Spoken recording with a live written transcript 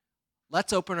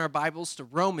Let's open our Bibles to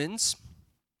Romans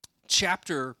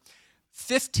chapter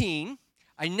 15.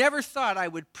 I never thought I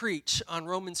would preach on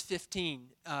Romans 15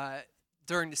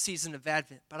 during the season of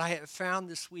Advent, but I have found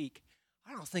this week,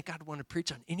 I don't think I'd want to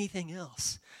preach on anything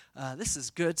else. This is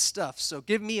good stuff. So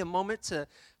give me a moment to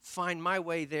find my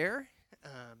way there.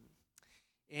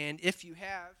 And if you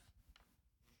have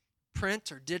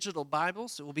print or digital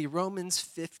Bibles, it will be Romans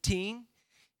 15,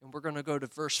 and we're going to go to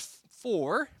verse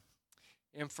 4.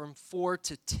 And from 4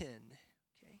 to 10,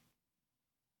 okay?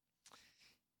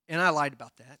 And I lied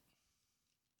about that.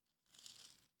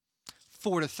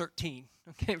 4 to 13,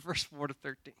 okay? Verse 4 to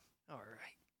 13. All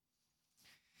right.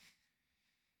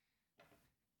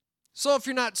 So if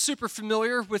you're not super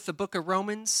familiar with the book of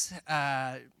Romans,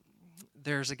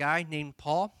 there's a guy named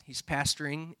Paul. He's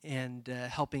pastoring and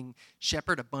helping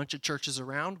shepherd a bunch of churches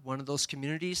around. One of those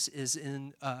communities is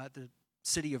in the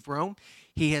city of Rome.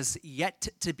 He has yet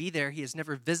to be there. He has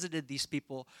never visited these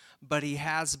people, but he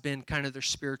has been kind of their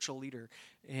spiritual leader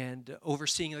and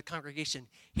overseeing the congregation.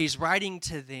 He's writing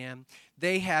to them.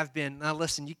 They have been, now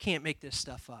listen, you can't make this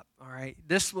stuff up, all right?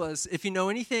 This was, if you know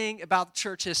anything about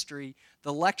church history,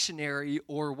 the lectionary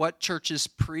or what churches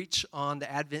preach on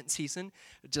the Advent season,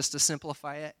 just to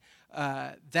simplify it,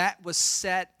 that was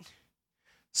set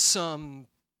some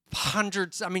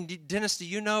hundreds, Dennis, do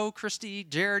you know, Christy,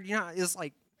 Jared, it's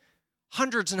like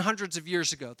hundreds and hundreds of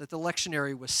years ago that the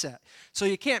lectionary was set. So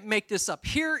you can't make this up.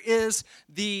 Here is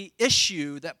the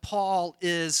issue that Paul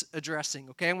is addressing,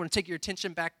 okay? I'm going to take your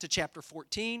attention back to chapter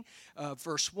 14,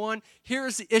 verse 1. Here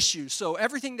is the issue. So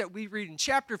everything that we read in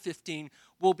chapter 15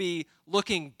 will be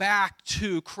looking back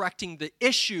to correcting the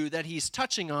issue that he's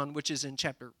touching on, which is in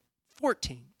chapter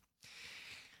 14.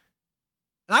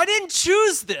 I didn't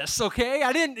choose this, okay?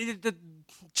 The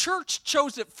church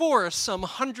chose it for us some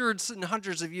hundreds and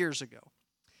hundreds of years ago.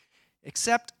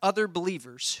 Accept other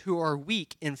believers who are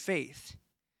weak in faith,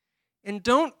 and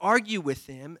don't argue with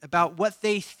them about what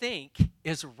they think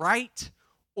is right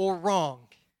or wrong.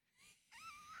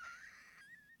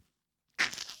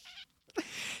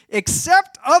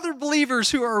 Accept other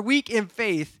believers who are weak in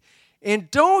faith,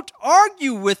 and don't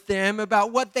argue with them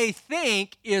about what they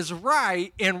think is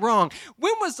right and wrong.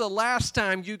 When was the last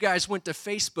time you guys went to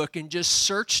Facebook and just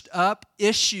searched up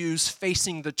issues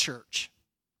facing the church?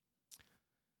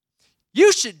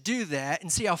 You should do that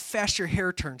and see how fast your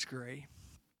hair turns gray.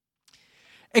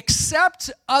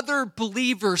 Accept other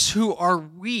believers who are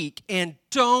weak and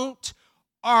don't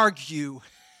argue.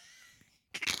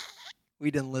 We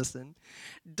didn't listen.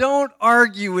 Don't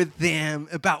argue with them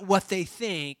about what they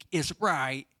think is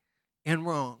right and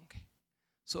wrong.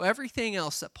 So everything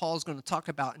else that Paul's going to talk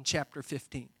about in chapter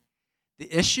 15,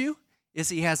 the issue is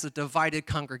he has a divided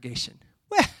congregation.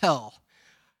 Well,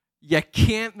 you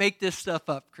can't make this stuff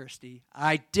up, Christy.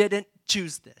 I didn't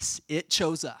choose this. It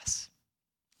chose us.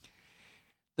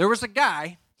 There was a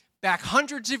guy back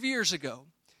hundreds of years ago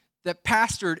that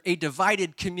pastored a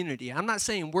divided community. I'm not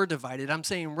saying we're divided. I'm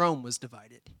saying Rome was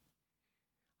divided.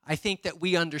 I think that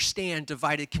we understand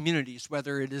divided communities,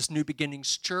 whether it is New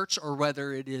Beginnings Church or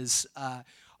whether it is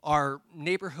our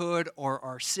neighborhood or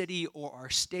our city or our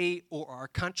state or our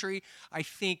country. I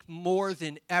think more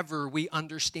than ever we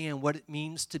understand what it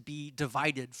means to be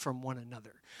divided from one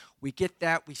another. We get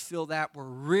that, we feel that, we're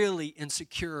really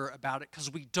insecure about it because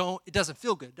it doesn't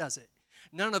feel good, does it?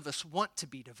 None of us want to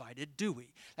be divided, do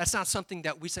we? That's not something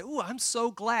that we say, oh, I'm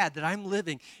so glad that I'm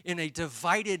living in a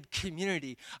divided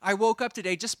community. I woke up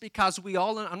today just because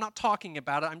I'm not talking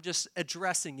about it, I'm just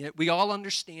addressing it. We all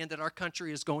understand that our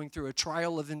country is going through a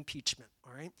trial of impeachment,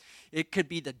 all right? It could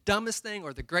be the dumbest thing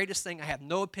or the greatest thing. I have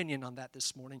no opinion on that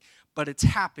this morning, but it's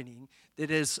happening. It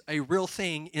is a real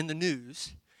thing in the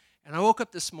news. And I woke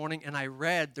up this morning and I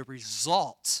read the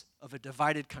results of a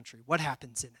divided country. What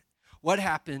happens in it? What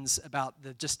happens about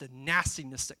the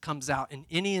nastiness that comes out in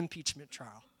any impeachment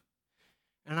trial?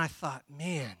 And I thought,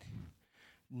 man,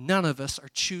 none of us are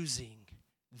choosing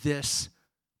this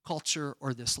culture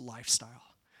or this lifestyle.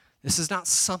 This is not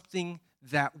something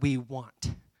that we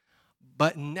want.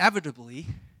 But inevitably,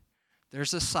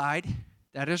 there's a side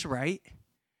that is right,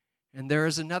 and there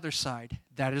is another side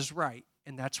that is right,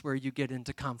 and that's where you get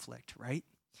into conflict, right?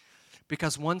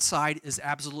 Because one side is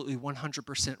absolutely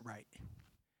 100% right.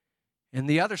 And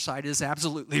the other side is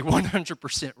absolutely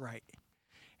 100% right.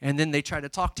 And then they try to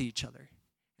talk to each other.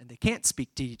 And they can't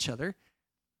speak to each other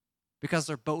because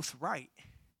they're both right.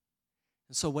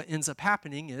 And so what ends up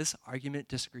happening is argument,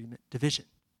 disagreement, division.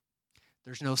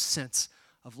 There's no sense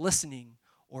of listening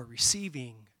or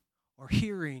receiving or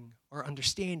hearing or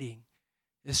understanding.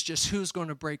 It's just who's going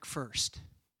to break first.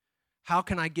 How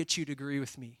can I get you to agree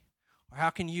with me? Or how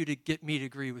can you to get me to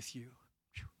agree with you?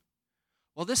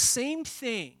 Well, this same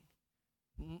thing,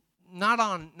 not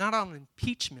on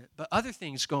impeachment, but other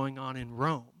things going on in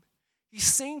Rome, these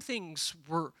same things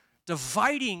were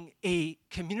dividing a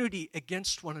community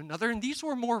against one another, and these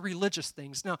were more religious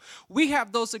things. Now, we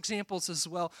have those examples as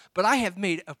well, but I have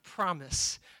made a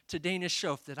promise to Dana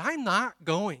Schoaf that I'm not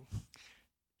going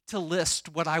to list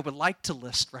what I would like to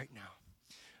list right now.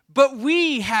 But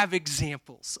we have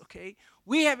examples, okay?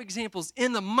 We have examples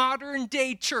in the modern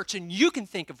day church, and you can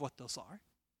think of what those are,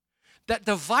 that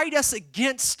divide us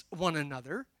against one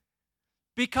another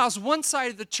because one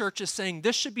side of the church is saying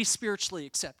this should be spiritually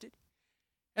accepted.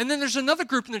 And then there's another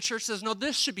group in the church that says, no,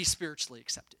 this should be spiritually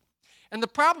accepted. And the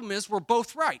problem is we're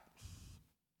both right.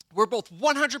 We're both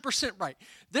 100% right.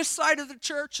 This side of the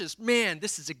church is, man,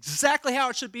 this is exactly how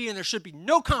it should be, and there should be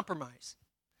no compromise.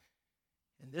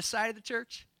 And this side of the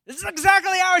church, this is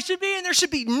exactly how it should be, and there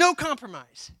should be no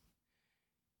compromise.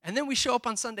 And then we show up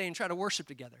on Sunday and try to worship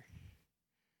together.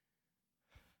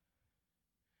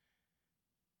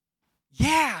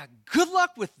 Yeah, good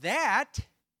luck with that.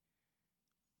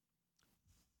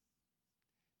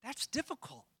 That's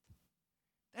difficult.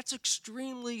 That's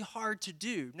extremely hard to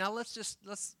do. Now,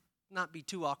 let's not be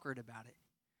too awkward about it.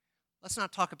 Let's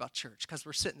not talk about church because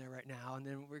we're sitting there right now, and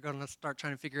then we're going to start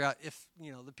trying to figure out if,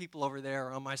 the people over there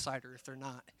are on my side or if they're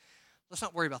not. Let's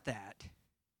not worry about that.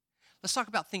 Let's talk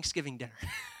about Thanksgiving dinner.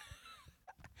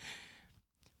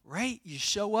 Right? You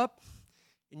show up,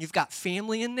 and you've got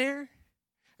family in there,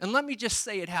 and let me just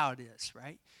say it how it is,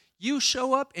 right? You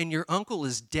show up, and your uncle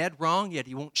is dead wrong, yet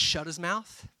he won't shut his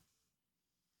mouth.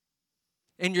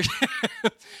 And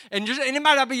it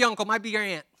might not be your uncle, it might be your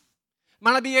aunt.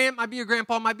 Might not be your aunt, might be your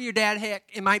grandpa, might be your dad, heck,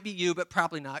 it might be you, but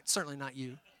probably not, certainly not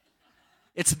you.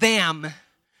 It's them.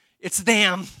 It's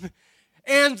them.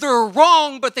 And they're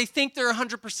wrong, but they think they're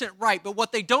 100% right. But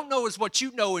what they don't know is what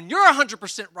you know, and you're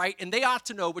 100% right, and they ought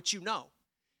to know what you know.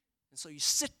 And so you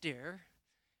sit there,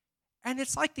 and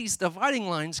it's like these dividing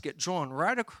lines get drawn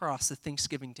right across the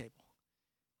Thanksgiving table.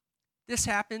 This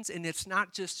happens, and it's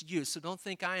not just you, so don't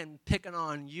think I am picking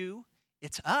on you.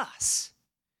 It's us.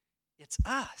 It's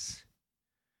us.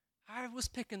 I was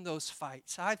picking those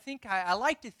fights. I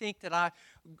like to think that I've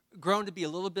grown to be a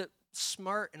little bit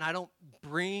smart, and I don't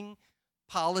bring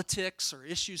politics or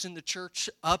issues in the church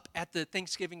up at the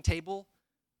Thanksgiving table,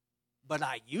 but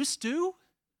I used to.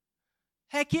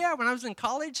 Heck yeah, when I was in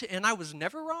college and I was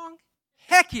never wrong.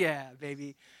 Heck yeah,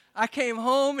 baby. I came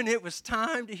home and it was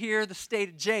time to hear the state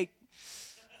of Jake.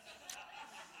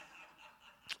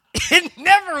 It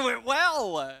never went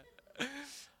well.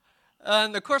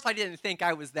 And of course, I didn't think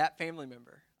I was that family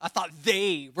member. I thought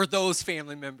they were those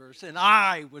family members, and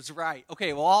I was right.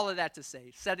 Okay, well, all of that to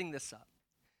say, setting this up.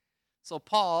 So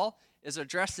Paul is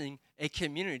addressing a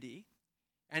community,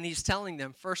 and he's telling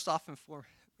them, first,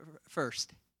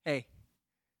 hey,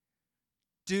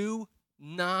 do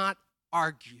not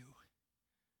argue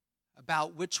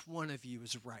about which one of you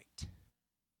is right.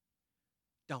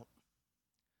 Don't.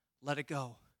 Let it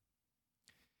go.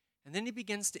 And then he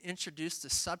begins to introduce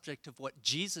the subject of what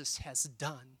Jesus has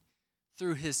done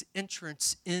through his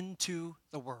entrance into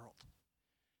the world.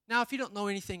 Now, if you don't know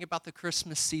anything about the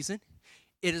Christmas season,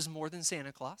 it is more than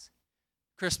Santa Claus.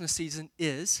 Christmas season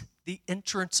is the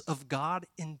entrance of God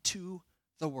into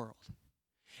the world.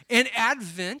 And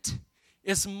Advent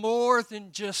is more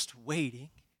than just waiting.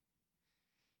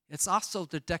 It's also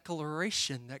the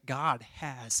declaration that God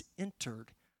has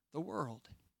entered the world.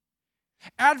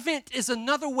 Advent is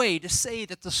another way to say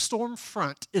that the storm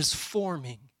front is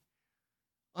forming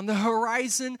on the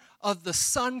horizon of the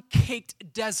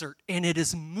sun-caked desert, and it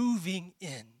is moving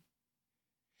in.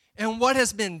 And what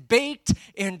has been baked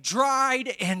and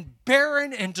dried and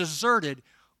barren and deserted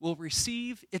will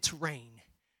receive its rain.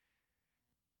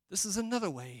 This is another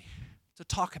way to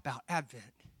talk about Advent.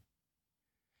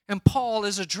 And Paul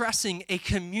is addressing a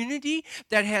community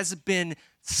that has been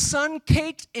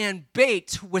sun-caked and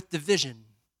baked with division.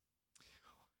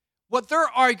 What they're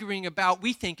arguing about,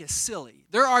 we think, is silly.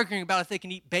 They're arguing about if they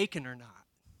can eat bacon or not.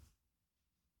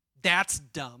 That's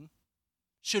dumb.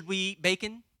 Should we eat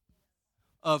bacon?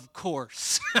 Of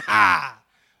course.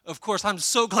 Of course. I'm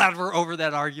so glad we're over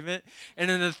that argument. And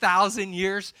in 1,000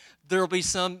 years, there'll be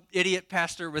some idiot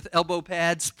pastor with elbow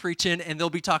pads preaching, and they'll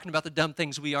be talking about the dumb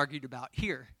things we argued about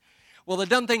here. Well, the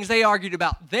dumb things they argued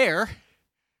about there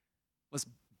was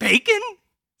bacon?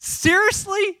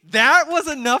 Seriously? That was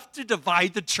enough to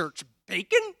divide the church?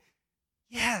 Bacon?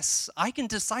 Yes, I can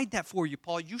decide that for you,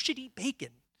 Paul. You should eat bacon.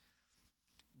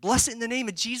 Bless it in the name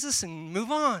of Jesus and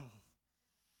move on.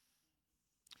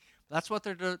 That's what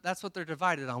they're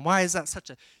divided on. Why is that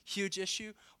such a huge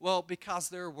issue? Well, because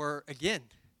there were, again,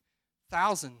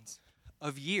 thousands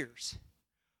of years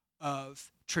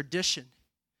of tradition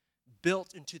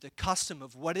built into the custom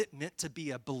of what it meant to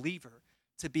be a believer,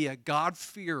 to be a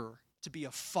God-fearer, to be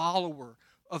a follower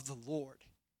of the Lord.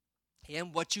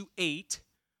 And what you ate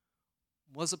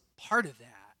was a part of that.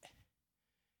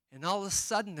 And all of a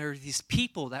sudden, there are these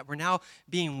people that were now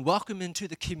being welcomed into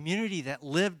the community that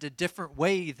lived a different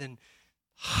way than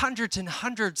hundreds and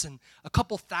hundreds and a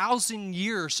couple thousand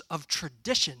years of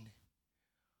tradition.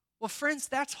 Well, friends,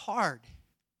 that's hard.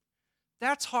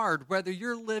 That's hard, whether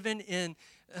you're living in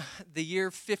the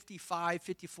year 55,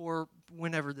 54,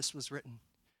 whenever this was written,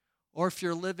 or if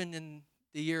you're living in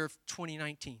the year of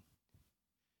 2019.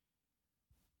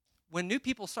 When new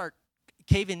people start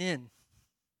caving in,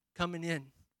 coming in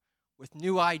with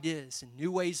new ideas and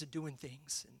new ways of doing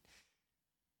things and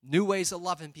new ways of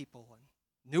loving people and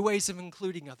new ways of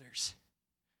including others,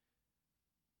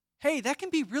 hey, that can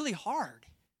be really hard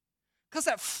because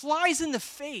that flies in the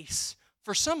face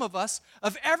for some of us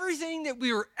of everything that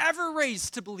we were ever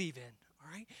raised to believe in,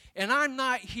 all right? And I'm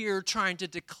not here trying to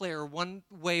declare one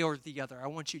way or the other. I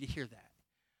want you to hear that.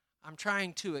 I'm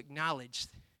trying to acknowledge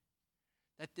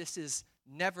that this is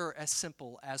never as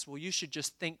simple as, well, you should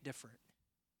just think different.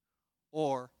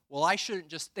 Or, well, I shouldn't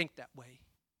just think that way,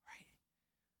 right?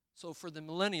 So for the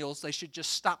millennials, they should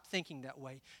just stop thinking that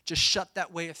way. Just shut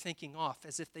that way of thinking off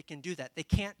as if they can do that. They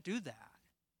can't do that.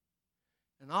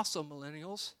 And also,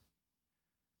 millennials,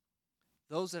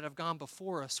 those that have gone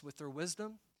before us with their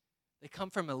wisdom, they come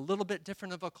from a little bit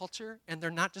different of a culture, and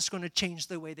they're not just going to change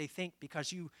the way they think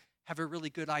because you have a really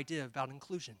good idea about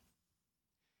inclusion.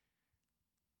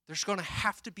 There's going to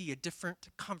have to be a different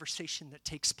conversation that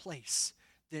takes place.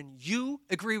 Then you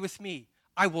agree with me.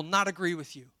 I will not agree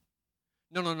with you.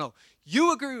 No.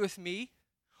 You agree with me,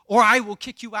 or I will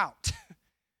kick you out.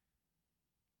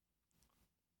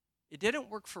 It didn't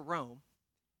work for Rome.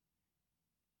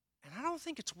 And I don't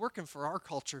think it's working for our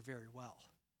culture very well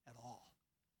at all.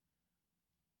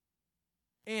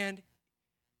 And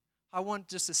I want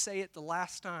just to say it the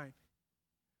last time.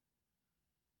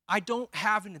 I don't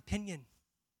have an opinion.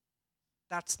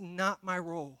 That's not my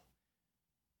role.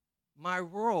 My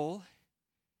role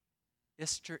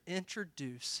is to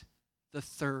introduce the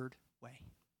third way.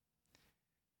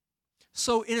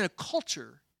 So in a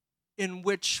culture in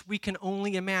which we can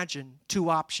only imagine two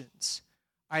options,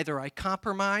 either I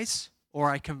compromise or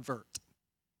I convert.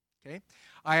 Okay?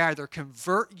 I either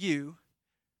convert you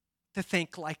to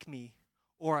think like me,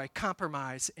 or I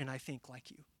compromise and I think like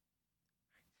you.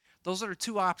 Those are the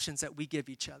two options that we give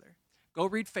each other. Go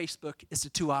read Facebook is the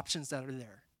two options that are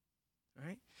there. All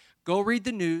right? Go read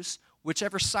the news.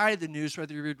 Whichever side of the news,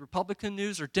 whether you read Republican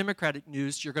news or Democratic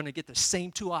news, you're going to get the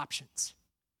same two options.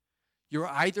 You're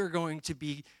either going to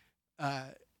be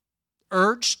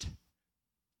urged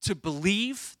to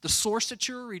believe the source that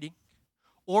you're reading,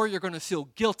 or you're going to feel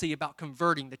guilty about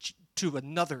converting to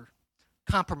another,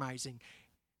 compromising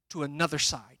to another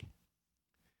side.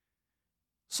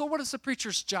 So what is the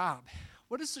preacher's job?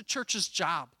 What is the church's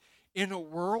job in a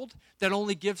world that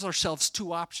only gives ourselves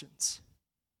two options?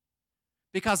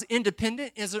 Because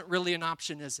independent isn't really an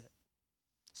option, is it?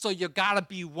 So you got to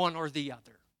be one or the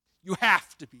other. You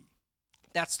have to be.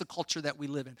 That's the culture that we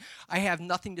live in. I have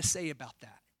nothing to say about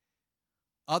that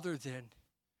other than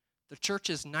the church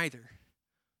is neither.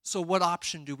 So what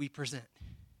option do we present?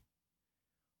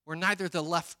 We're neither the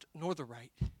left nor the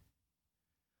right.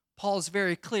 Paul is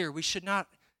very clear. We should not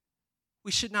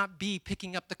be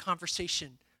picking up the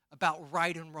conversation about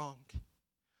right and wrong.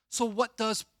 So what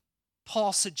does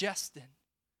Paul suggest then?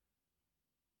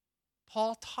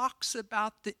 Paul talks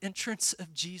about the entrance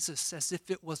of Jesus as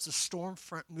if it was a storm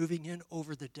front moving in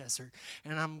over the desert.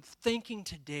 And I'm thinking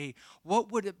today, what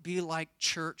would it be like,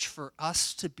 church, for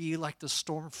us to be like the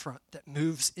storm front that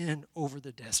moves in over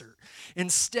the desert?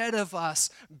 Instead of us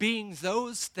being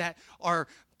those that are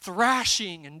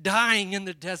thrashing and dying in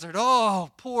the desert.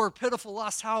 Oh, poor, pitiful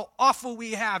us, how awful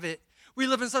we have it. We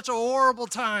live in such a horrible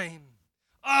time.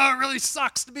 Oh, it really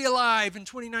sucks to be alive in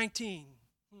 2019.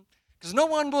 Because no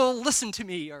one will listen to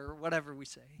me, or whatever we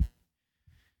say.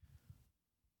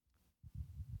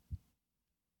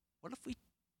 What if we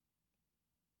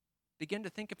begin to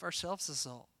think of ourselves as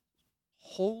a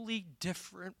wholly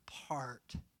different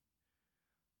part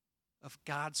of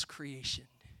God's creation?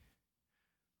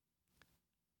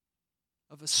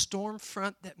 Of a storm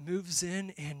front that moves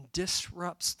in and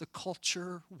disrupts the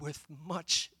culture with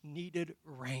much needed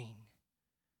rain.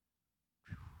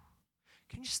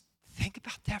 Can you just think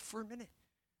about that for a minute?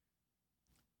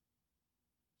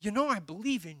 You know, I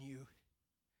believe in you.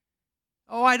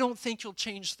 Oh, I don't think you'll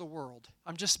change the world.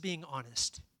 I'm just being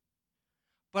honest.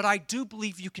 But I do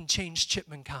believe you can change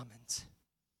Chipman Commons.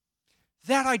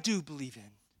 That I do believe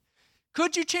in.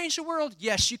 Could you change the world?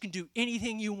 Yes, you can do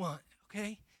anything you want,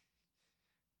 okay?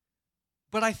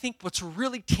 But I think what's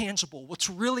really tangible, what's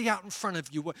really out in front of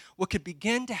you, what could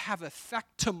begin to have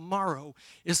effect tomorrow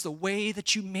is the way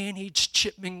that you manage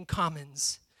Chipman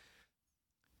Commons.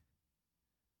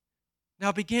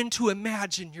 Now begin to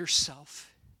imagine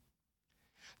yourself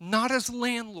not as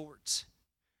landlords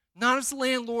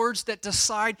that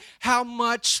decide how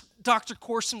much Dr.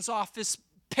 Corson's office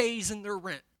pays in their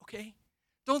rent, okay?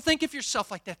 Don't think of yourself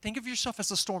like that. Think of yourself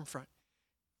as a storm front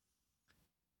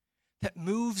that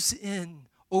moves in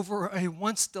over a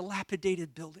once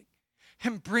dilapidated building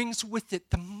and brings with it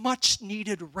the much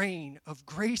needed rain of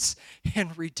grace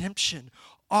and redemption,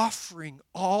 offering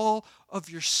all of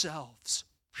yourselves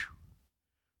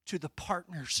to the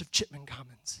partners of Chipman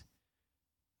Commons.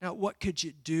 Now, what could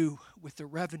you do with the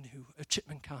revenue of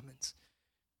Chipman Commons?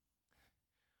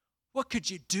 What could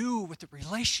you do with the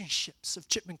relationships of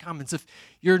Chipman Commons? If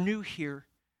you're new here,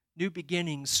 New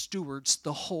Beginnings stewards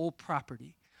the whole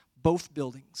property, both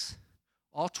buildings,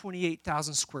 all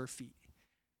 28,000 square feet.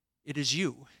 It is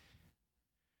you.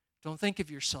 Don't think of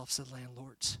yourselves as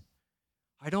landlords.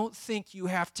 I don't think you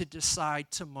have to decide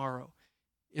tomorrow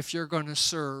if you're going to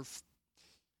serve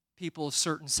people of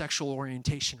certain sexual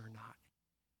orientation or not.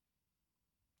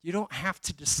 You don't have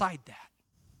to decide that.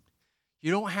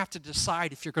 You don't have to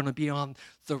decide if you're going to be on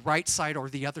the right side or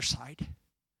the other side.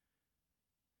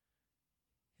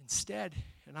 Instead,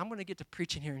 and I'm going to get to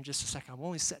preaching here in just a second. I'm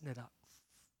only setting it up.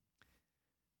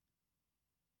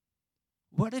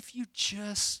 What if you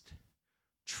just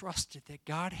trusted that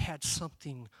God had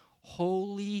something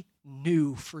wholly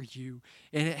new for you,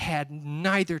 and it had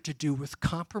neither to do with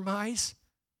compromise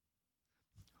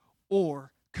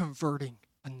or converting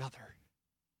another?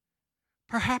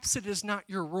 Perhaps it is not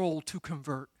your role to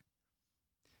convert.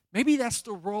 Maybe that's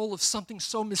the role of something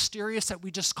so mysterious that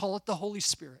we just call it the Holy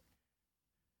Spirit.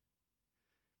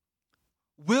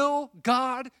 Will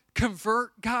God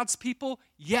convert God's people?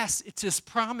 Yes, it's His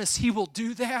promise. He will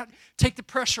do that. Take the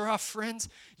pressure off, friends.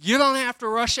 You don't have to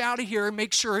rush out of here and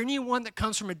make sure anyone that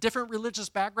comes from a different religious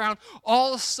background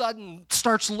all of a sudden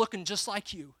starts looking just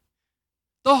like you.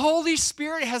 The Holy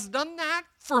Spirit has done that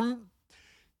for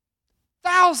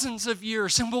thousands of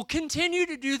years and will continue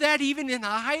to do that even in a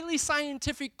highly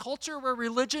scientific culture where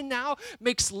religion now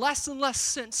makes less and less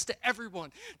sense to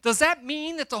everyone. Does that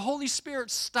mean that the Holy Spirit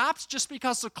stops just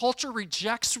because the culture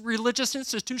rejects religious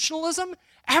institutionalism?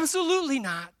 Absolutely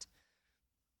not.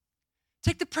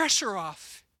 Take the pressure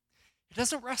off. It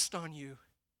doesn't rest on you.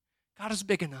 God is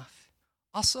big enough.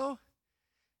 Also,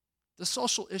 the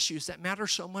social issues that matter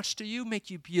so much to you make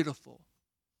you beautiful.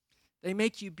 They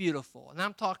make you beautiful. And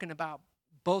I'm talking about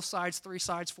both sides, 3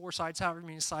 sides, 4 sides, however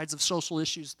many sides of social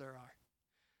issues there are.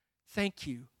 Thank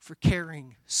you for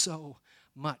caring so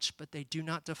much, but they do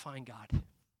not define God.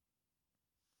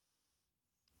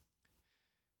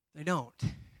 They don't.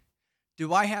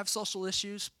 Do I have social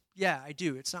issues? Yeah, I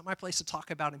do. It's not my place to talk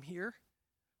about them here.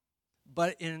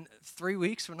 But in 3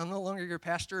 weeks, when I'm no longer your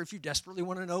pastor, if you desperately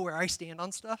want to know where I stand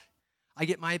on stuff, I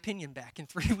get my opinion back in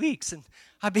 3 weeks, and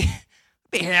I'd be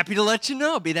happy to let you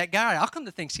know. Be that guy. I'll come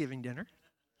to Thanksgiving dinner.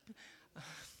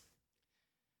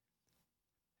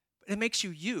 But it makes you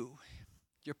you.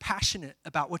 You're passionate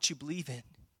about what you believe in.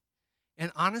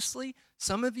 And honestly,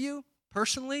 some of you,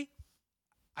 personally,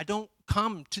 I don't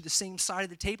come to the same side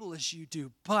of the table as you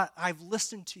do, but I've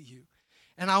listened to you.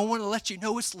 And I want to let you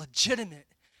know it's legitimate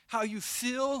how you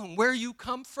feel and where you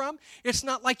come from. It's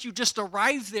not like you just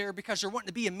arrived there because you're wanting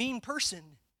to be a mean person.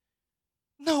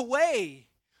 No way.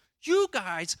 You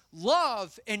guys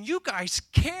love and you guys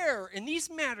care, and these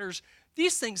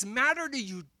things matter to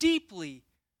you deeply.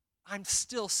 I'm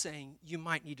still saying you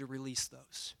might need to release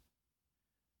those,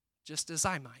 just as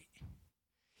I might.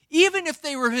 Even if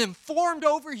they were informed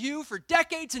over you for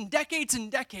decades and decades and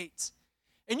decades,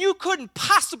 and you couldn't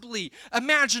possibly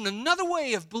imagine another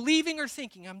way of believing or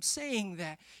thinking, I'm saying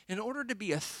that in order to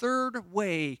be a third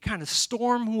way, kind of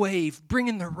storm wave,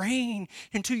 bringing the rain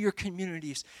into your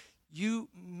communities, you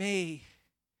may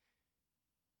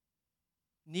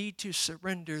need to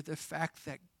surrender the fact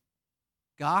that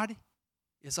God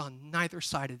is on neither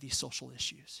side of these social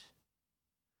issues.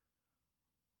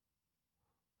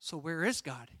 So where is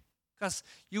God? Because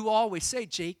you always say,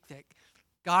 Jake, that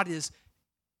God is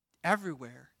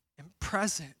everywhere and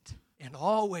present and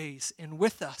always and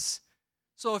with us.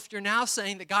 So if you're now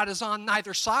saying that God is on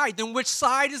neither side, then which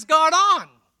side is God on?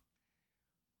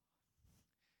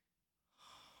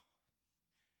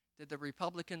 Did the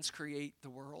Republicans create the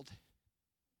world?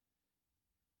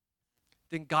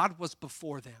 Then God was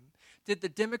before them. Did the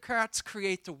Democrats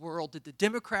create the world? Did the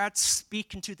Democrats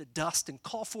speak into the dust and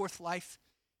call forth life?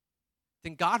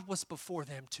 then God was before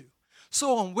them too.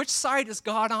 So on which side is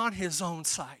God on? His own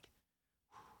side.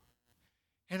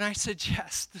 And I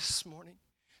suggest this morning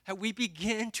that we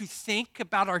begin to think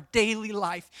about our daily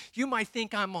life. You might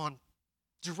think I'm on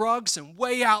drugs and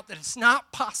way out, that it's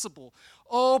not possible.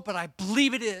 Oh, but I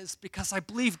believe it is, because I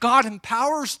believe God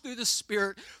empowers through the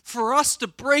Spirit for us to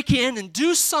break in and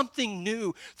do something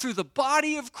new through the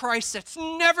body of Christ that's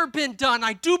never been done.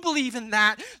 I do believe in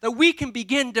that we can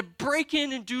begin to break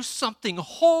in and do something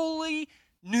wholly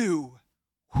new.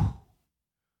 Whew.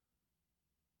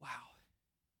 Wow.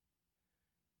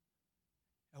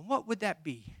 And what would that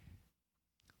be?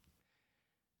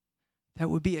 That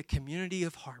would be a community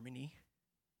of harmony.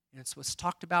 And it's what's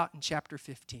talked about in chapter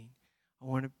 15. I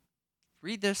want to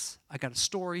read this. I got a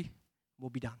story. We'll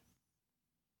be done.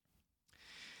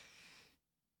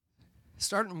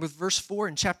 Starting with verse 4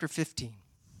 in chapter 15.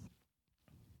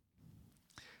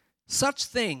 Such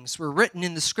things were written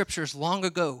in the Scriptures long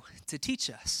ago to teach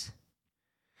us.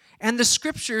 And the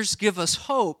Scriptures give us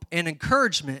hope and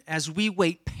encouragement as we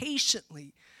wait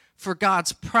patiently for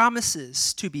God's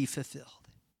promises to be fulfilled.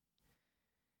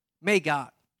 May God,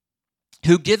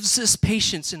 who gives us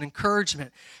patience and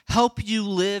encouragement, help you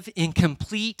live in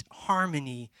complete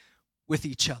harmony with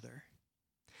each other,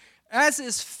 as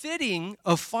is fitting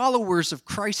of followers of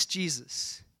Christ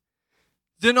Jesus.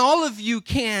 Then all of you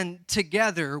can,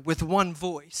 together with one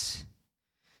voice,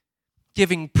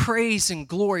 giving praise and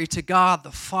glory to God,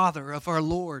 the Father of our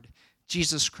Lord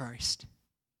Jesus Christ.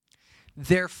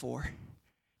 Therefore,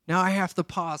 now I have to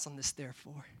pause on this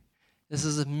therefore. This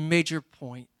is a major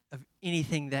point of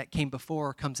anything that came before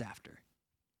or comes after.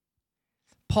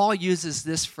 Paul uses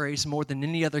this phrase more than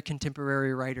any other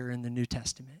contemporary writer in the New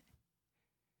Testament.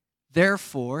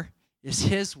 Therefore is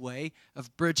his way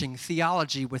of bridging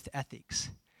theology with ethics.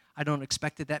 I don't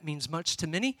expect that means much to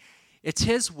many. It's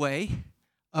his way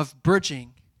of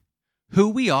bridging who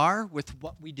we are with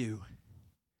what we do.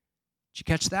 Did you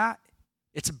catch that?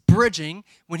 It's bridging.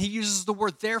 When he uses the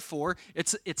word therefore,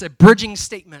 it's a bridging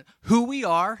statement. Who we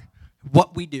are,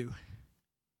 what we do.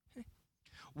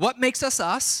 What makes us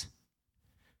us,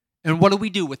 and what do we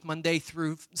do with Monday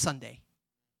through Sunday?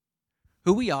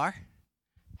 Who we are,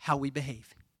 how we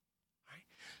behave. Right?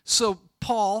 So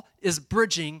Paul is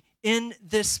bridging in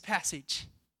this passage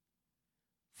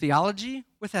theology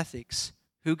with ethics,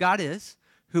 who God is,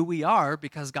 who we are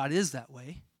because God is that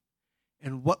way,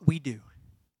 and what we do.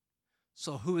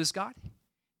 So who is God?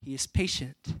 He is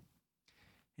patient,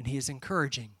 and he is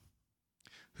encouraging.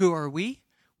 Who are we?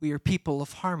 We are people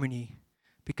of harmony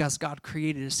because God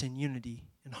created us in unity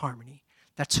and harmony.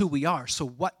 That's who we are. So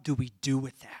what do we do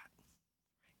with that?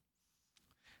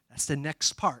 That's the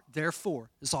next part. Therefore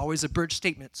is always a bridge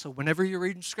statement. So whenever you're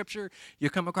reading Scripture, you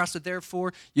come across a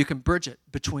therefore, you can bridge it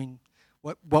between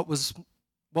what was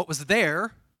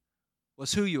there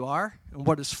was who you are, and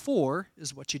what is for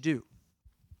is what you do.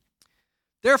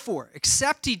 Therefore,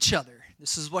 accept each other.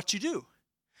 This is what you do.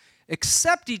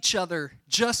 Accept each other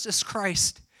just as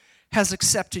Christ has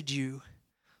accepted you,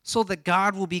 so that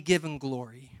God will be given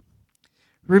glory.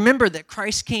 Remember that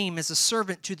Christ came as a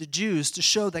servant to the Jews to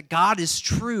show that God is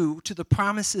true to the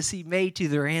promises he made to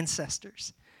their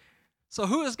ancestors. So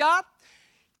who is God?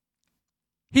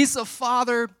 He's a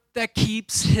Father that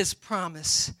keeps his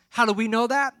promise. How do we know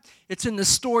that? It's in the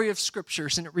story of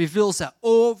Scriptures, and it reveals that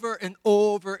over and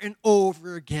over and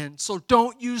over again. So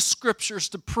don't use Scriptures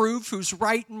to prove who's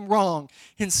right and wrong.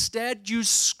 Instead, use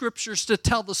Scriptures to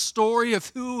tell the story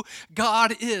of who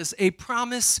God is, a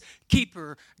promise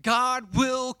keeper. God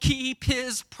will keep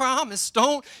his promise.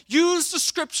 Don't use the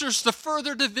Scriptures to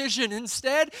further division.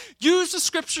 Instead, use the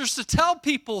Scriptures to tell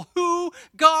people who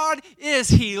God is.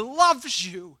 He loves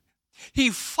you. He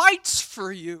fights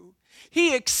for you.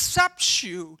 He accepts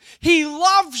you. He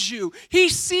loves you. He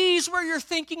sees where your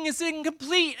thinking is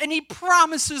incomplete, and he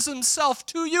promises himself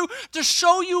to you to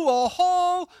show you a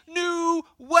whole new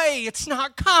way. It's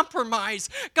not compromise.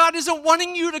 God isn't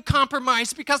wanting you to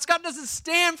compromise because God doesn't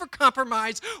stand for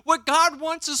compromise. What God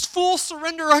wants is full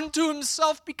surrender unto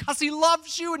himself because he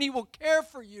loves you and he will care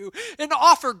for you and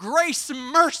offer grace and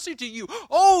mercy to you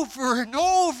over and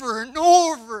over and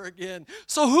over again.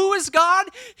 So who is God?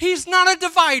 He's not a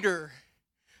divider.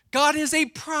 God is a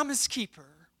promise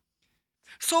keeper.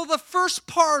 So the first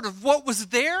part of what was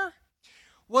there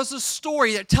was a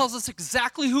story that tells us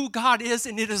exactly who God is,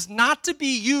 and it is not to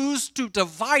be used to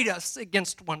divide us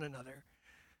against one another.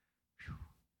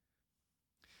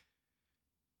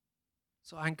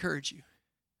 So I encourage you,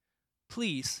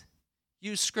 please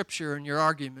use Scripture in your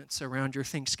arguments around your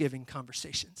Thanksgiving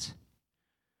conversations.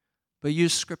 But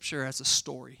use Scripture as a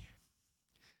story,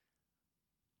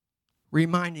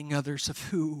 reminding others of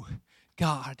who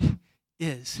God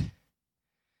is,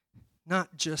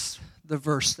 not just the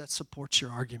verse that supports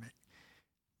your argument.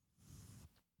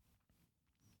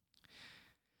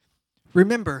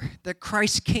 Remember that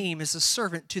Christ came as a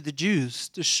servant to the Jews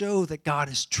to show that God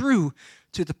is true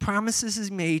to the promises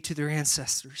he made to their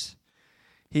ancestors.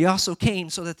 He also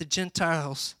came so that the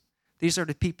Gentiles, these are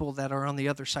the people that are on the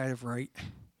other side of right,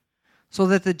 so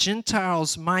that the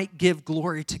Gentiles might give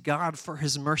glory to God for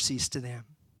his mercies to them.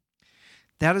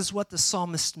 That is what the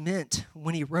psalmist meant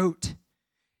when he wrote.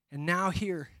 And now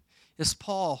here is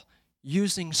Paul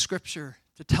using Scripture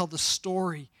to tell the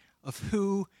story of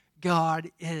who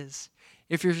God is.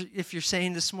 If you're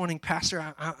saying this morning,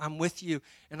 Pastor, I'm with you,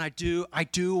 and I do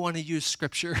want to use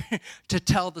Scripture to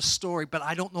tell the story, but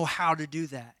I don't know how to do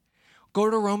that. Go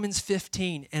to Romans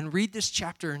 15 and read this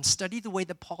chapter and study the way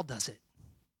that Paul does it.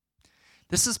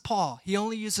 This is Paul. He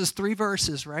only uses 3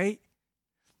 verses, right?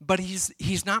 But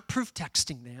he's not proof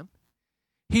texting them.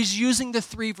 He's using the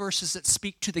 3 verses that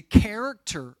speak to the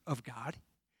character of God.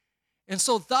 And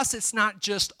so thus it's not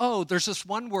just, oh, there's this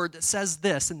one word that says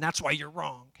this, and that's why you're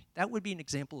wrong. That would be an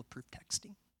example of proof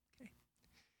texting. Okay.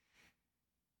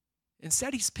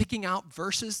 Instead, he's picking out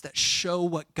verses that show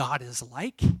what God is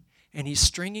like, and he's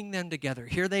stringing them together.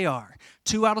 Here they are,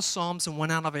 2 out of Psalms and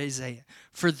 1 out of Isaiah.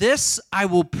 For this I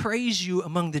will praise you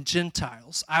among the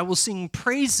Gentiles. I will sing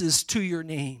praises to your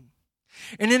name.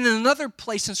 And in another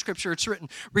place in Scripture, it's written,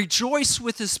 rejoice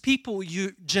with his people,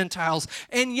 you Gentiles.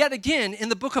 And yet again, in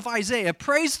the book of Isaiah,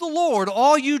 praise the Lord,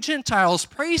 all you Gentiles.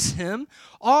 Praise him,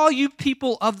 all you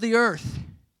people of the earth.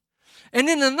 And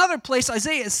in another place,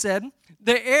 Isaiah said,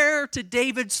 the heir to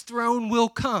David's throne will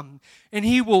come, and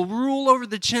he will rule over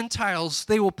the Gentiles.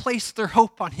 They will place their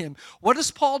hope on him. What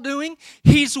is Paul doing?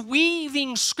 He's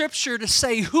weaving Scripture to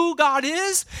say who God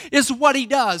is what he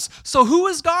does. So who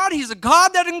is God? He's a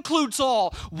God that includes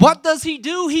all. What does he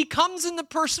do? He comes in the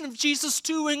person of Jesus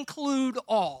to include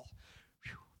all.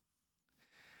 Whew.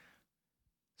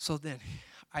 So then,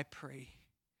 I pray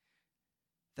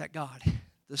that God,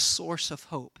 the source of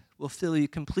hope, will fill you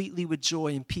completely with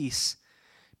joy and peace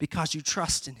because you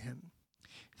trust in him.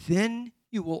 Then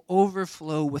you will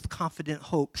overflow with confident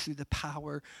hope through the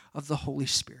power of the Holy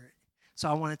Spirit. So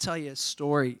I want to tell you a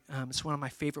story. It's one of my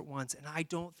favorite ones, and I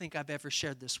don't think I've ever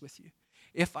shared this with you.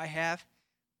 If I have,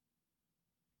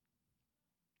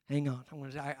 hang on.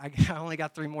 I only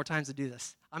got 3 more times to do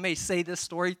this. I may say this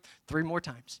story 3 more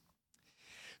times.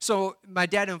 So my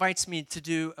dad invites me to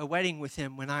do a wedding with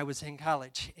him when I was in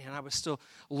college, and I was still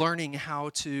learning how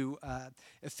to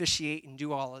officiate and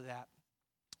do all of that.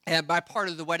 And my part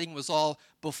of the wedding was all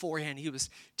beforehand. He was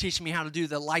teaching me how to do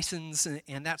the license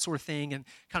and that sort of thing, and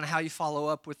kind of how you follow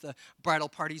up with the bridal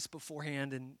parties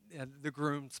beforehand and the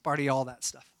groom's party, all that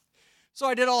stuff. So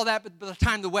I did all that, but by the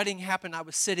time the wedding happened, I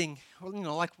was sitting,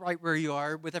 like right where you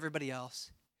are with everybody else.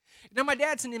 Now, my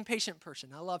dad's an impatient person.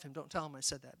 I love him. Don't tell him I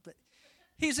said that, but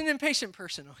he's an impatient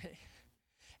person, okay?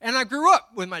 And I grew up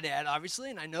with my dad, obviously,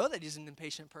 and I know that he's an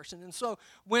impatient person. And so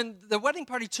when the wedding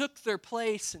party took their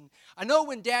place, and I know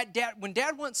when dad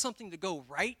wants something to go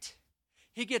right,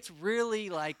 he gets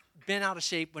really bent out of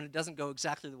shape when it doesn't go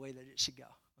exactly the way that it should go,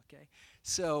 okay?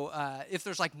 So if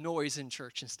there's noise in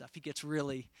church and stuff,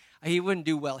 he wouldn't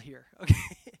do well here,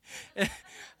 okay?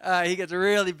 He gets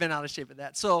really bent out of shape at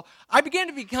that. So I began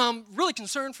to become really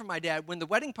concerned for my dad when the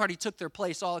wedding party took their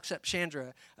place, all except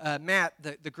Chandra. Matt,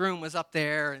 the groom, was up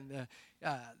there, and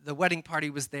the wedding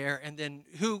party was there. And then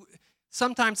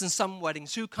sometimes in some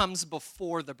weddings, who comes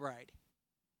before the bride?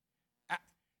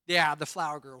 Yeah, the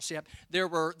flower girls. Yep. There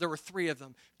were 3 of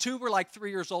them. 2 were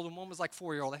 3 years old, and 1 was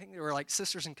 4-year-old. I think they were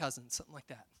sisters and cousins, something like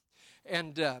that.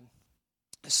 And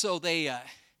so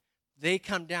they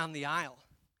come down the aisle,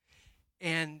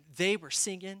 and they were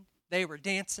singing, they were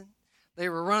dancing, they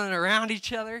were running around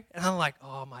each other, and I'm like,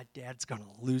 oh, my dad's gonna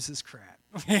lose his crap.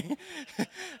 And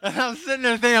I'm sitting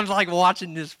there thinking, I'm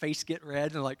watching his face get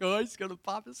red, and oh, he's gonna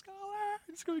pop his collar.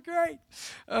 It's gonna be great.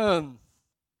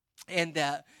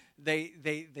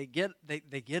 They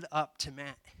get up to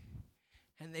Matt,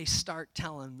 and they start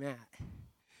telling Matt,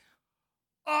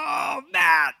 oh,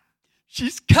 Matt,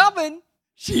 she's coming.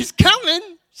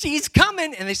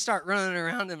 And they start running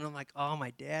around him, and I'm like, oh,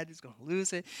 my dad is going to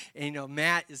lose it. And,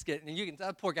 Matt is getting, and you can tell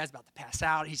the poor guy's about to pass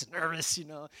out. He's nervous,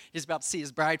 He's about to see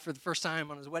his bride for the first time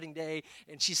on his wedding day,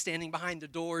 and she's standing behind the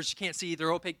doors. You can't see,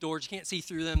 they're opaque doors. You can't see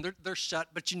through them. They're shut,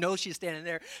 but she's standing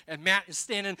there. And Matt is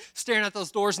standing, staring at those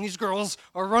doors, and these girls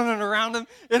are running around him,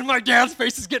 and my dad's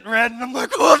face is getting red, and I'm like,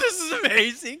 oh, this is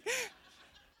amazing.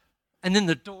 And then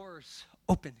the doors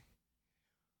open.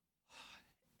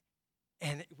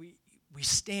 And we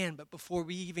stand, but before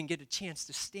we even get a chance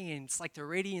to stand, it's like the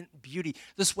radiant beauty.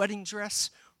 This wedding dress,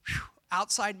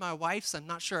 outside my wife's, I'm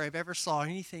not sure I've ever saw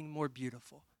anything more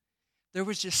beautiful. There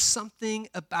was just something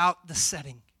about the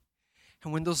setting.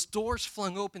 And when those doors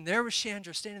flung open, there was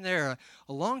Chandra standing there,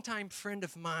 a longtime friend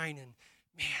of mine, and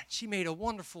man, she made a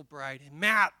wonderful bride. And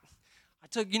Matt, I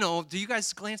took, do you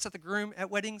guys glance at the groom at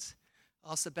weddings? Oh,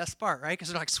 that's the best part, right? Because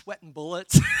they're like sweating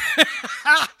bullets. They're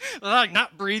like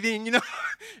not breathing,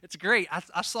 It's great.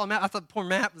 I saw Matt. I thought poor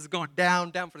Matt was going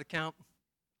down for the count.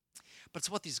 But it's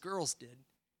what these girls did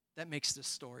that makes this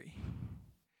story.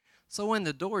 So when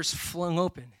the doors flung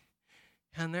open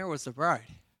and there was the bride,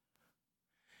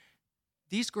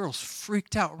 these girls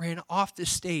freaked out, ran off the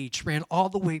stage, ran all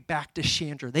the way back to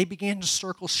Chandra. They began to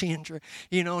circle Chandra,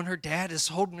 and her dad is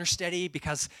holding her steady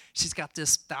because she's got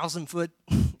this 1,000-foot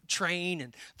train,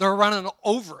 and they're running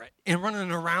over it and running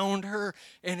around her,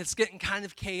 and it's getting kind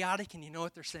of chaotic, and you know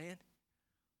what they're saying?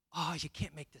 Oh, you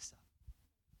can't make this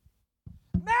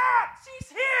up. Matt, she's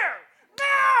here!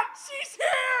 Matt, she's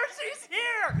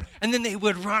here! And then they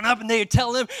would run up and they would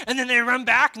tell him, and then they run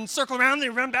back and circle around, and they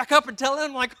run back up and tell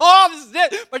him, like, oh, this is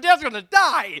it, my dad's gonna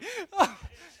die. Oh.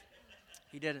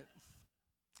 He didn't.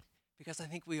 Because I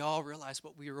think we all realized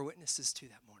what we were witnesses to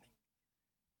that morning.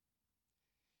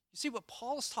 You see, what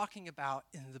Paul's talking about,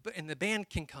 and the band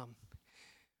can come,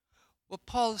 what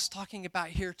Paul is talking about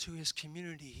here to his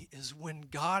community is when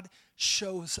God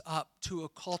shows up to a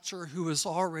culture who has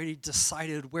already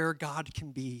decided where God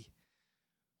can be.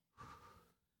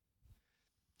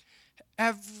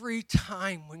 Every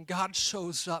time when God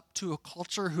shows up to a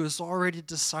culture who has already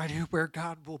decided where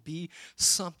God will be,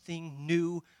 something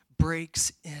new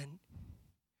breaks in.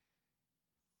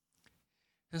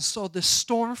 And so the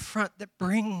storm front that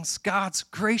brings God's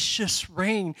gracious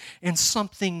rain and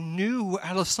something new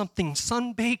out of something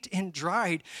sun-baked and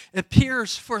dried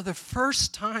appears for the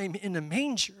first time in a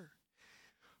manger.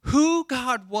 Who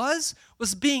God was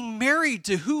being married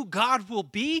to who God will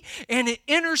be, and it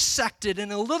intersected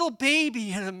in a little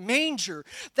baby in a manger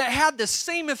that had the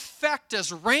same effect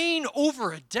as rain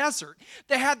over a desert,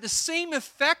 that had the same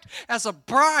effect as a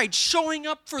bride showing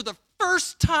up for the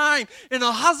first time in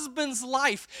a husband's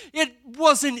life. It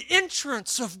was an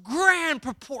entrance of grand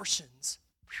proportions.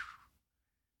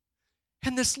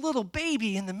 And this little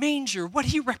baby in the manger, what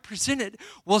he represented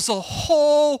was a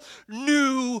whole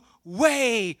new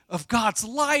way of God's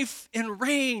life and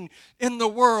reign in the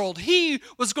world. He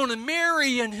was going to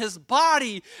marry in his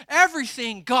body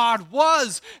everything God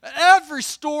was, every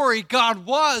story God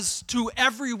was, to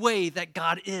every way that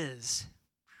God is.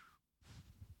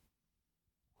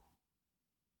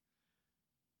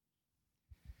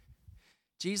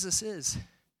 Jesus is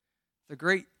the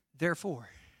great therefore.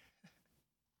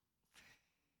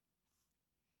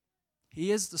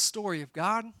 He is the story of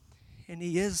God, and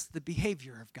he is the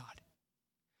behavior of God.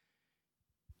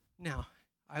 Now,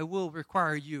 I will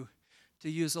require you to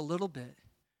use a little bit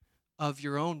of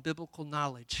your own biblical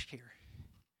knowledge here.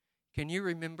 Can you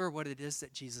remember what it is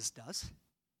that Jesus does?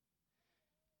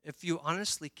 If you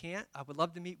honestly can't, I would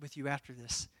love to meet with you after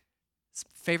this. It's the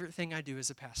favorite thing I do as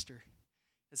a pastor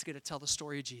is get to tell the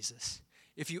story of Jesus.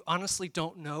 If you honestly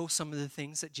don't know some of the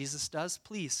things that Jesus does,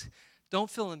 please don't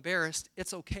feel embarrassed.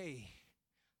 It's okay.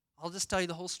 I'll just tell you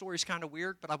the whole story is kind of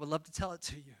weird, but I would love to tell it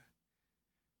to you.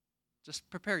 Just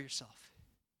prepare yourself.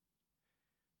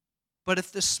 But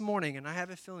if this morning, and I have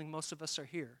a feeling most of us are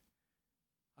here,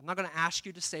 I'm not going to ask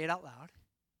you to say it out loud.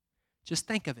 Just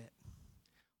think of it.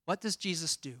 What does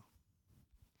Jesus do?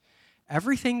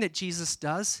 Everything that Jesus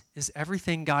does is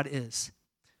everything God is.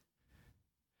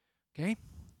 Okay?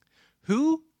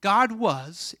 Who God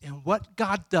was and what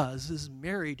God does is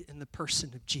married in the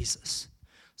person of Jesus.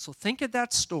 So think of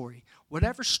that story.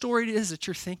 Whatever story it is that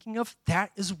you're thinking of,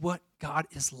 that is what God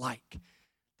is like.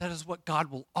 That is what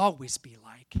God will always be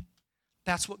like.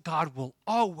 That's what God will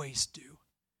always do.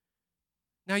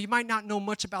 Now, you might not know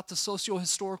much about the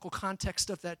socio-historical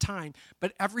context of that time,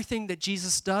 but everything that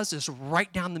Jesus does is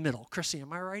right down the middle. Chrissy,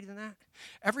 am I right in that?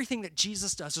 Everything that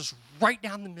Jesus does is right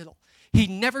down the middle. He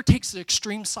never takes the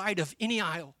extreme side of any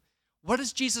aisle. What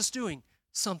is Jesus doing?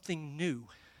 Something new.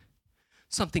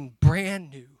 Something brand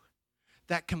new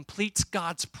that completes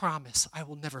God's promise. I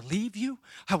will never leave you.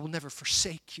 I will never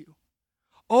forsake you.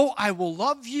 Oh, I will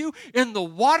love you in the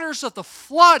waters of the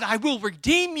flood. I will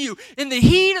redeem you. In the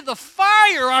heat of the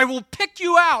fire, I will pick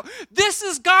you out. This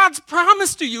is God's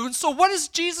promise to you. And so what is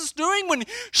Jesus doing when he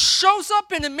shows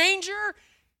up in a manger?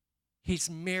 He's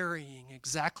marrying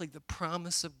exactly the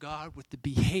promise of God with the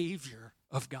behavior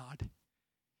of God.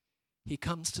 He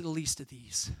comes to the least of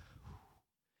these.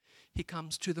 He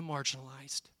comes to the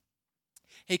marginalized.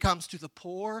 He comes to the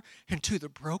poor and to the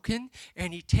broken,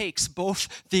 and he takes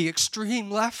both the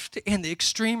extreme left and the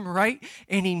extreme right,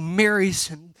 and he marries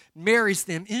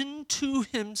them into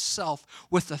himself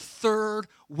with a third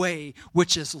way,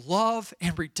 which is love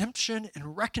and redemption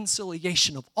and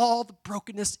reconciliation of all the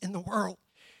brokenness in the world.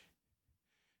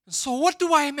 And so what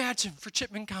do I imagine for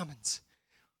Chipman Commons?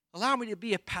 Allow me to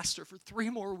be a pastor for 3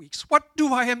 more weeks. What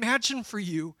do I imagine for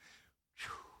you?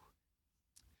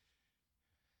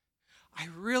 I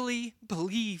really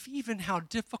believe even how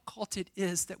difficult it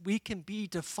is that we can be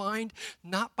defined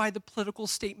not by the political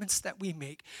statements that we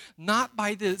make, not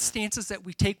by the stances that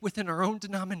we take within our own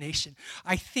denomination.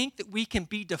 I think that we can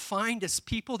be defined as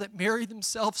people that marry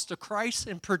themselves to Christ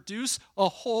and produce a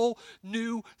whole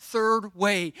new third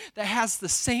way that has the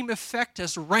same effect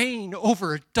as rain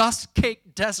over a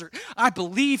dust-caked desert. I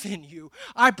believe in you.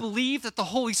 I believe that the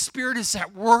Holy Spirit is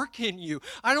at work in you.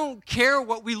 I don't care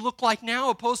what we look like now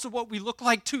opposed to what we look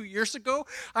like 2 years ago.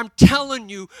 I'm telling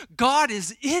you, God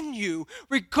is in you,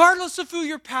 regardless of who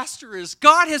your pastor is.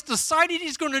 God has decided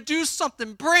he's going to do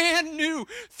something brand new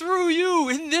through you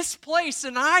in this place,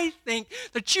 and I think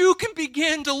that you can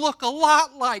begin to look a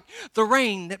lot like the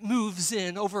rain that moves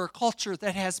in over a culture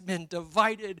that has been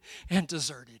divided and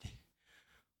deserted.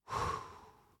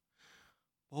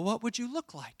 Well, what would you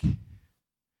look like?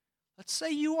 Let's say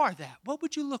you are that. What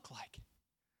would you look like?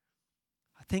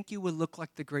 I think you would look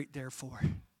like the great therefore.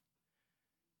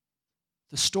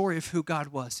 The story of who God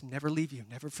was, never leave you,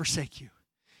 never forsake you.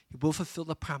 He will fulfill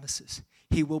the promises.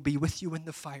 He will be with you in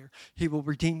the fire. He will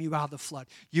redeem you out of the flood.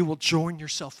 You will join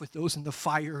yourself with those in the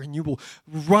fire, and you will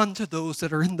run to those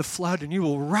that are in the flood, and you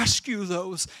will rescue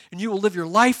those, and you will live your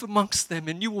life amongst them,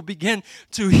 and you will begin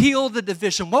to heal the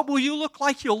division. What will you look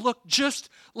like? You'll look just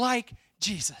like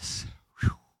Jesus.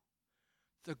 Whew.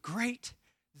 The great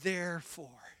therefore.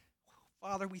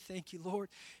 Father, we thank you, Lord,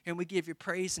 and we give you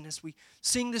praise. And as we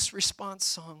sing this response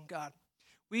song, God,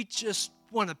 we just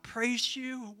want to praise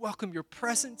you, welcome your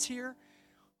presence here.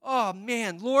 Oh,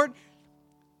 man, Lord,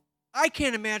 I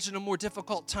can't imagine a more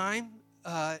difficult time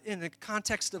in the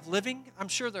context of living. I'm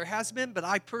sure there has been, but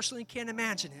I personally can't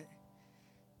imagine it.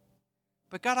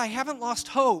 But God, I haven't lost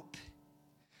hope.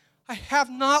 I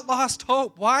have not lost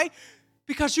hope. Why?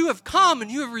 Because you have come and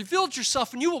you have revealed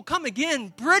yourself, and you will come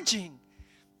again, bridging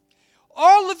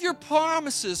all of your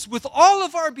promises with all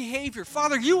of our behavior.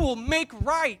 Father, you will make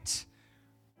right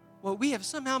what we have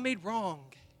somehow made wrong.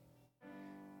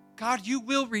 God, you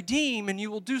will redeem, and you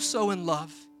will do so in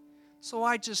love. So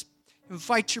I just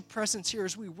invite your presence here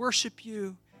as we worship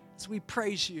you, as we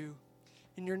praise you.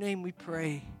 In your name we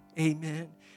pray. Amen.